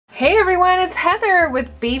Hey everyone, it's Heather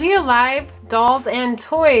with Baby Alive Dolls and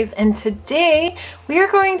Toys, and today we are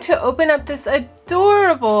going to open up this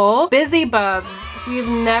adorable Bizzy Bubs. We've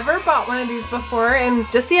never bought one of these before, and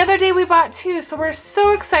just the other day we bought two, so we're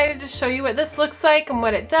so excited to show you what this looks like and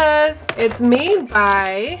what it does. It's made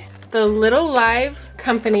by the Little Live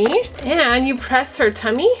company, and you press her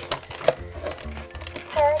tummy.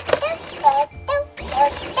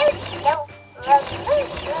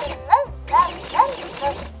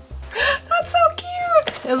 That's so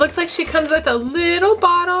cute! It looks like she comes with a little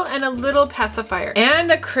bottle and a little pacifier and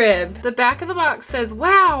a crib. The back of the box says,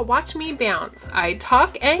 "Wow, watch me bounce. I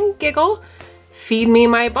talk and giggle. Feed me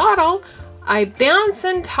my bottle. I bounce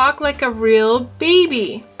and talk like a real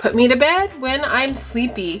baby. Put me to bed when I'm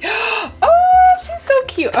sleepy." Oh, she's so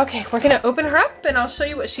cute. Okay, we're gonna open her up and I'll show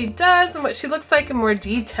you what she does and what she looks like in more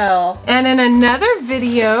detail. And in another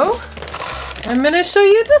video, I'm gonna show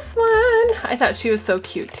you this one. I thought she was so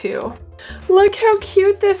cute too. Look how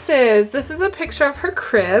cute this is. This is a picture of her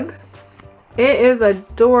crib. It is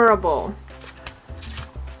adorable.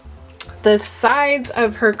 The sides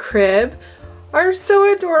of her crib are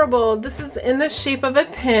so adorable. This is in the shape of a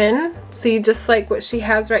pin. See, just like what she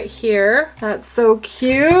has right here. That's so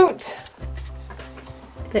cute.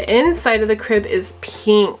 The inside of the crib is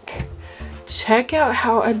pink. Check out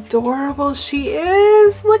how adorable she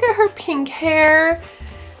is. Look at her pink hair.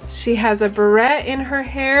 She has a barrette in her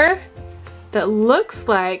hair that looks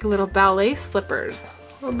like little ballet slippers.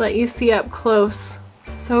 I'll let you see up close.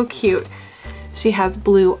 So cute. She has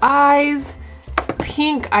blue eyes,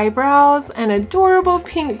 pink eyebrows, an adorable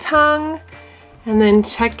pink tongue. And then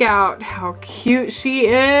check out how cute she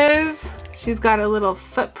is. She's got a little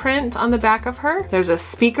footprint on the back of her. There's a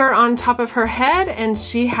speaker on top of her head, and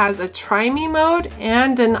she has a try me mode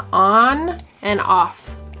and an on and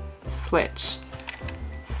off switch.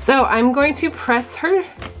 So I'm going to press her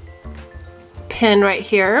pin right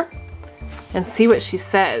here and see what she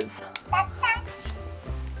says.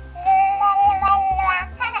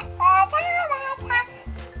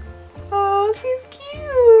 Oh, she's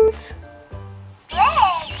cute.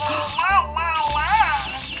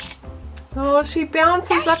 Oh, she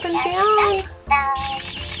bounces up and down.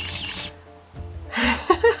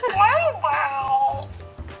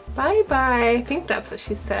 Bye-bye. I think that's what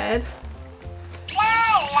she said.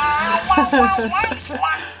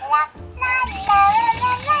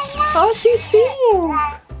 Oh, she sings.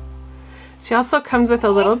 She also comes with a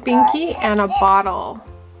little binky and a bottle.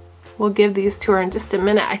 We'll give these to her in just a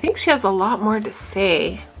minute. I think she has a lot more to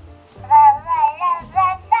say.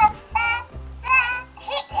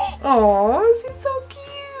 Oh, she's so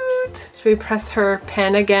cute. Should we press her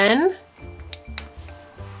pen again?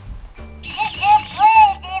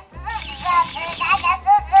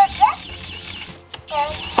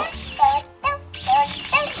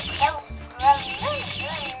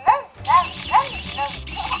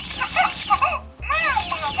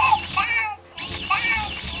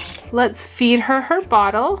 Let's feed her her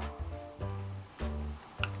bottle.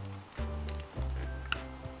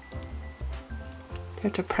 You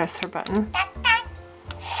have to press her button.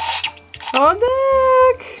 Oh,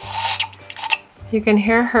 look! You can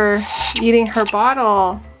hear her eating her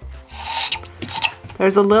bottle.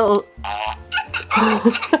 There's a little...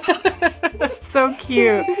 So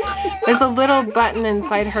cute. There's a little button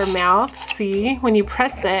inside her mouth. See? When you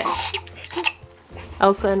press it.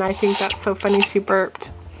 Elsa and I think that's so funny she burped.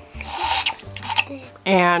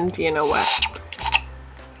 And you know what?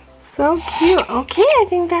 So cute. Okay, I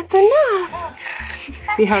think that's enough.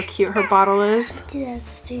 See how cute her bottle is? And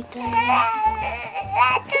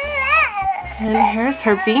here's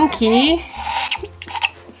her binky.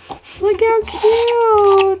 Look how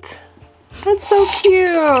cute. That's so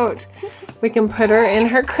cute. We can put her in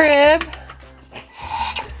her crib.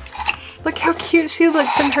 Look how cute she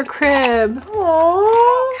looks in her crib.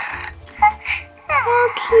 Aww. How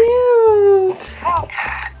cute.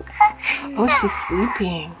 Oh, she's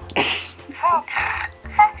sleeping.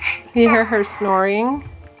 You hear her snoring?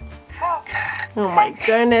 Oh my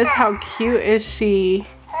goodness, how cute is she?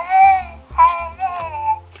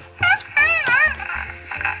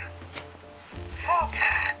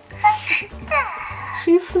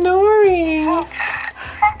 She's snoring.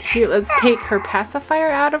 Cute, let's take her pacifier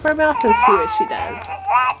out of her mouth and see what she does.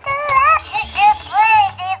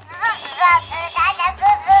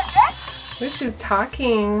 Oh, she's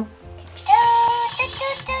talking.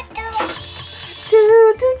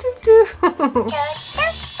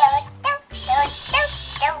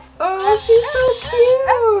 Oh, she's so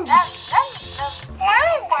cute.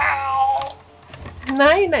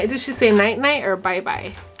 Night night. Did she say night night or bye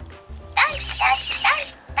bye?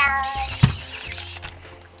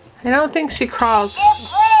 I don't think she crawls.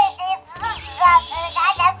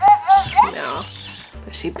 No,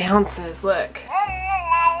 but she bounces, look.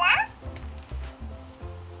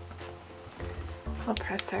 I'll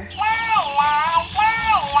press her.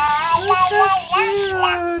 Look how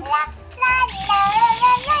cute.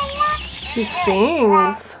 She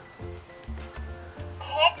sings.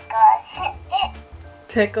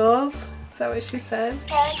 Tickles? Is that what she said?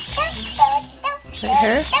 Right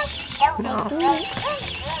here? No.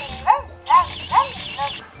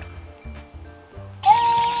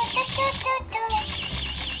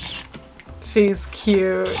 She's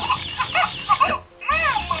cute.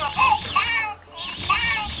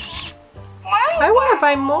 I want to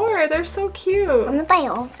buy more. They're so cute. I want to buy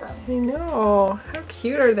all of them. I know. How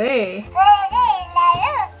cute are they?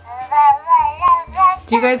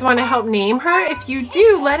 Do you guys want to help name her? If you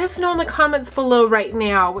do, let us know in the comments below right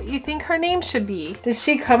now what you think her name should be. Did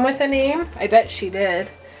she come with a name? I bet she did.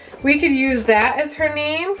 We could use that as her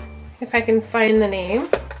name, if I can find the name.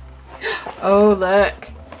 Oh, look.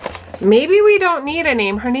 Maybe we don't need a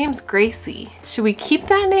name. Her name's Gracie. Should we keep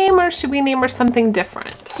that name or should we name her something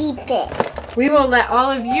different? Keep it. We will let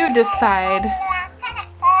all of you decide.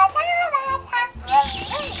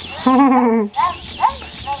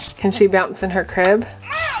 Can she bounce in her crib?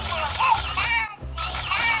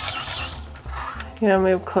 You wanna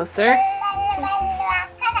move closer?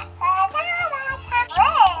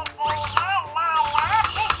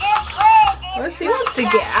 Oh, she wants to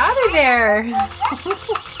get out of there.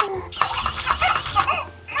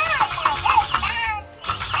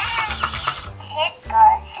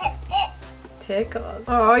 Tickles.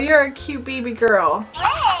 Oh, you're a cute baby girl.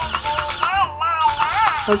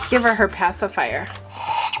 Let's give her pacifier.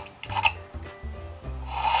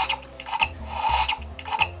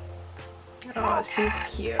 Oh, she's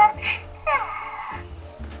cute.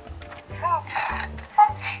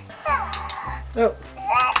 Oh.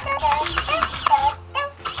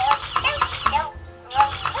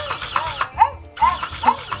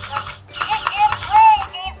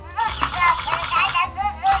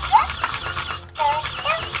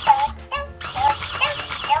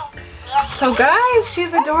 So guys,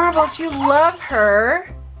 she's adorable. If you love her,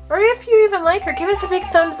 or if you even like her, give us a big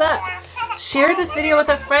thumbs up. Share this video with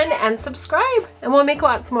a friend and subscribe, and we'll make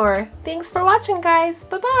lots more. Thanks for watching, guys.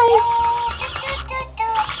 Bye-bye.